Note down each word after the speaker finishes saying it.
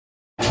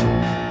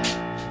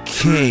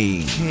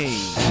King,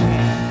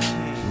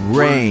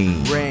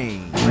 Reign,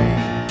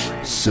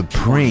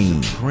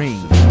 Supreme.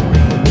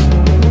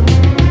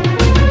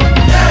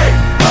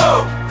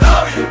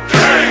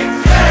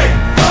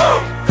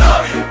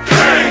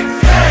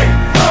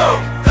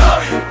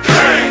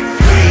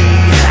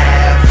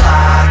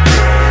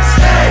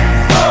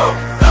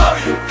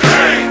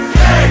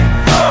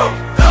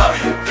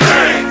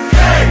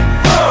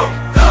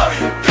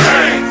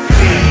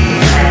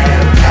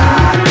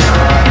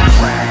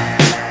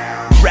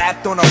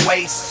 On our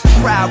waist,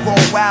 crowd roll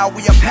wild,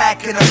 we are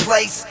packing a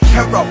place.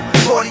 Hero,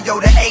 audio,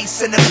 the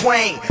ace and the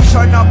queen.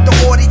 Turn up the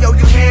audio,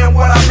 you hearing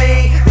what I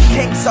mean? The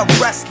kings of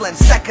wrestling,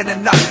 second to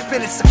none.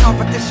 Finish the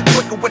competition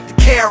quicker with the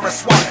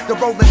KRS One. The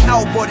rolling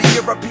elbow, the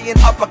European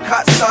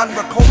uppercut, son.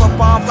 Recall the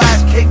bomb,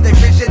 flash kick, their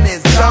vision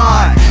is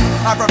done.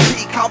 I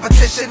repeat,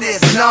 competition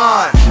is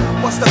none.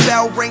 Once the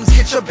bell rings,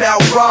 get your bell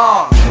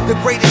rung. The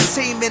greatest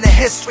team in the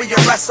history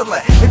of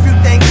wrestling. If you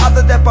think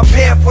other than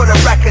prepare for the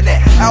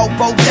reckoning,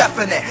 elbow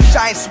definite,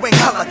 giant swing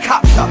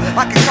helicopter.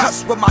 I can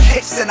cuss with my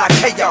kicks and I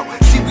KO.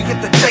 See, we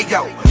get the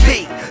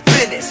J-O-P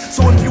finish.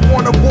 So if you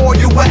want a war,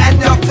 you will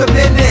end up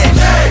diminished.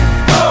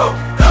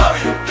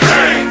 K-O-W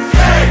King,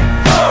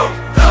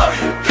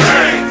 K-O-W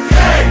King,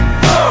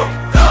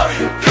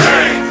 K-O-W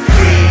King.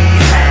 We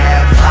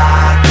have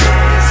like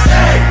this.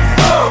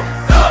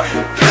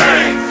 K-O-W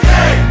King,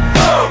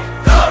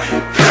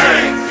 K-O-W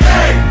King,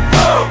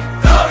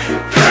 K-O-W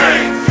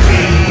King. We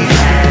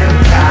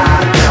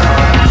have got the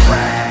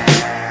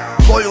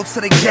crown. Loyal to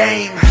the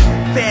game,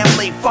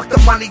 family, fuck the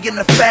money and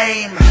the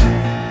fame.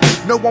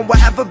 No one will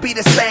ever be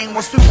the same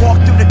once we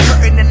walk through the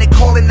curtain and they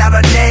calling out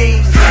our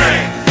names.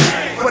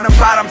 From the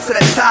bottom to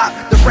the top,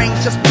 the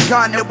rain's just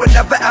begun, it will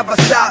never ever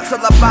stop till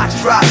the box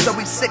drops. So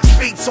we 6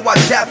 feet, so our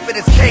death it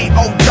is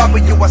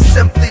K-O-W are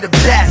simply the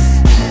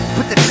best.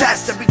 Put the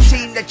test, every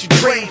team that you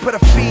dream, put a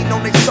fiend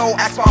on their soul,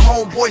 ask my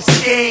homeboy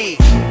Scheme.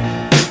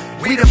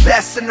 We the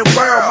best in the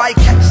world, might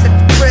catch the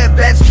crib,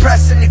 bench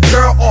pressing your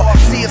girl, or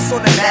see us on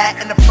the mat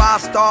in a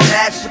 5-star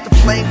match with the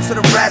flame to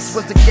the rest.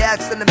 Was the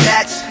gas in the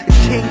match, the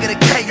king of the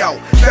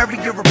KO, very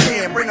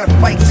European, bring a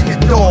fight to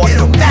your door.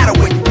 It'll